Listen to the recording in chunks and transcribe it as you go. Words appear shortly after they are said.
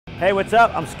Hey, what's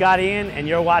up? I'm Scott Ian, and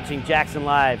you're watching Jackson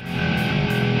Live.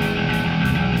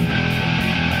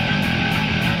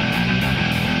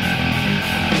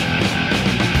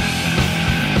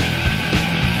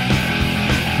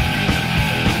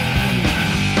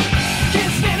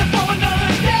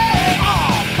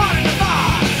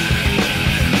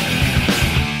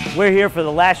 We're here for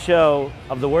the last show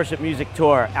of the Worship Music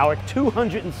Tour, our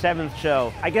 207th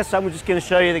show. I guess I'm just going to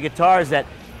show you the guitars that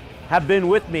have been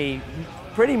with me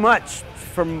pretty much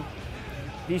from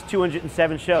these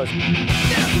 207 shows.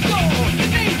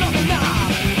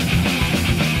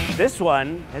 This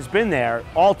one has been there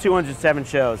all 207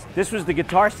 shows. This was the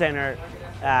Guitar Center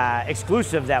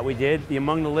exclusive that we did, the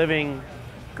Among the Living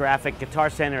graphic Guitar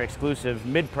Center exclusive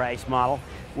mid-price model,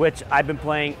 which I've been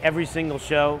playing every single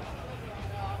show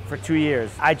for 2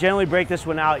 years. I generally break this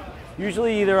one out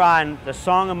usually either on the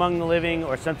song Among the Living,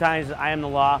 or sometimes I Am the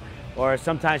Law, or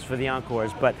sometimes for the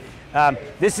encores. But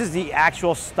this is the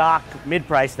actual stock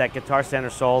mid-price that Guitar Center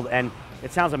sold, and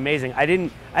it sounds amazing. I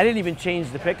didn't even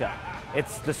change the pickup.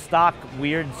 It's the stock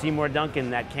weird Seymour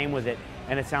Duncan that came with it,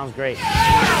 and it sounds great. I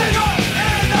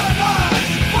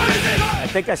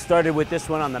think I started with this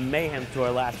one on the Mayhem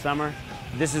tour last summer.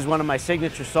 This is one of my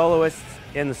signature soloists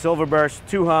in the Silverburst,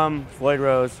 2-hum, Floyd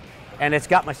Rose, and it's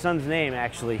got my son's name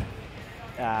actually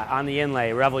on the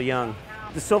inlay, Revel Young.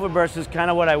 The Silverburst is kind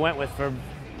of what I went with for,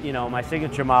 you know, my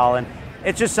signature model, and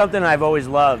it's just something I've always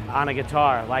loved on a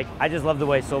guitar. Like, I just love the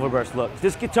way Silverburst looks.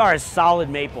 This guitar is solid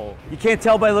maple. You can't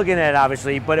tell by looking at it,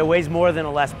 obviously, but it weighs more than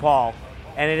a Les Paul,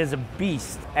 and it is a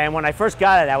beast. And when I first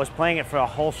got it, I was playing it for a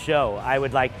whole show. I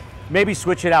would like maybe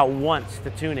switch it out once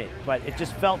to tune it, but it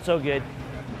just felt so good.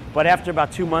 But after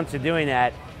about 2 months of doing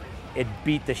that, it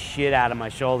beat the shit out of my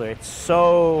shoulder. It's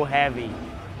so heavy.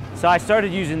 So I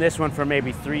started using this one for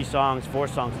maybe 3 songs, 4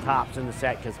 songs tops in the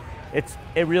set, because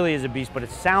it really is a beast, but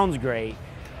it sounds great.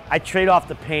 I trade off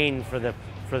the pain for the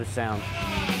sound.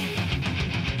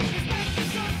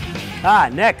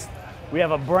 Next, we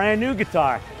have a brand new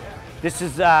guitar. This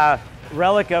is a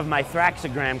relic of my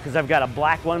Thraxogram, because I've got a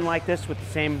black one like this with the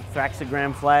same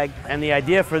Thraxogram flag. And the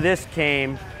idea for this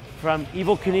came from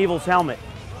Evel Knievel's helmet,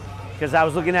 because I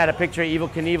was looking at a picture of Evel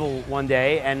Knievel one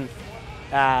day, and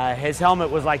his helmet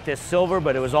was like this silver,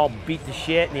 but it was all beat to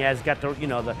shit, and he has got the, you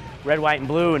know, the red, white, and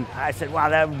blue, and I said, wow,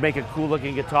 that would make a cool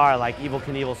looking guitar like Evel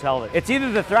Knievel's helmet. It's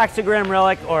either the Thraxogram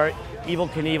relic or Evel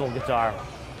Knievel guitar,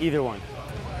 either one.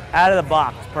 Out of the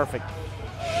box, perfect.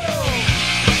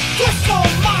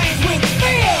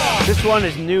 This one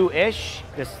is new-ish,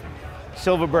 this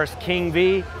Silverburst King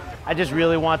V. I just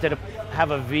really wanted to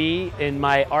have a V in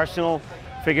my arsenal.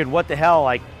 Figured, what the hell,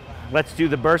 like, let's do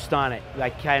the burst on it.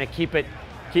 Like, kind of keep it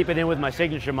in with my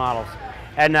signature models.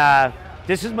 And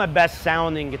this is my best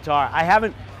sounding guitar. I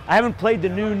haven't played the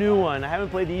new one. I haven't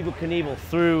played the Evel Knievel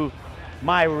through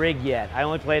my rig yet. I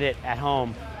only played it at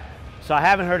home, so I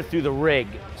haven't heard it through the rig.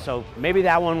 So maybe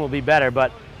that one will be better.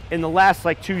 But in the last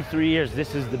like 2-3 years,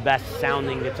 this is the best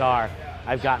sounding guitar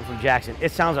I've gotten from Jackson.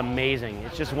 It sounds amazing.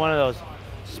 It's just one of those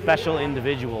special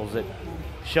individuals that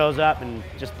shows up and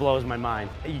just blows my mind.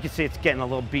 You can see it's getting a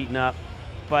little beaten up,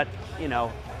 but you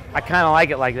know, I kind of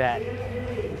like it like that.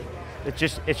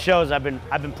 It shows I've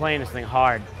been playing this thing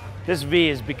hard. This V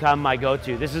has become my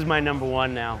go-to. This is my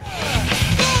 #1 now.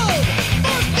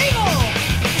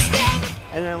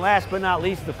 And then last but not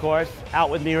least, of course, out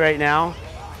with me right now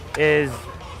is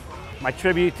my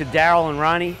tribute to Daryl and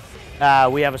Ronnie.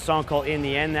 We have a song called In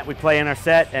the End that we play in our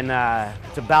set, and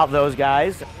it's about those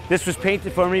guys. This was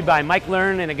painted for me by Mike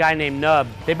Learn and a guy named Nub.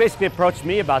 They basically approached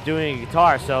me about doing a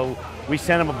guitar, so we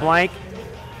sent them a blank,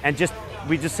 and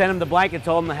we just sent them the blank and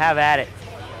told them to have at it.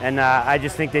 And I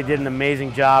just think they did an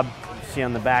amazing job. You see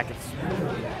on the back,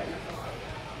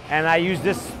 and I use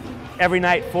this every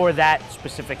night for that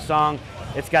specific song.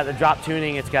 It's got the drop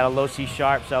tuning, it's got a low C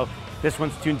sharp, so this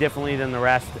one's tuned differently than the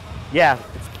rest. Yeah,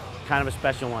 it's kind of a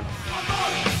special one.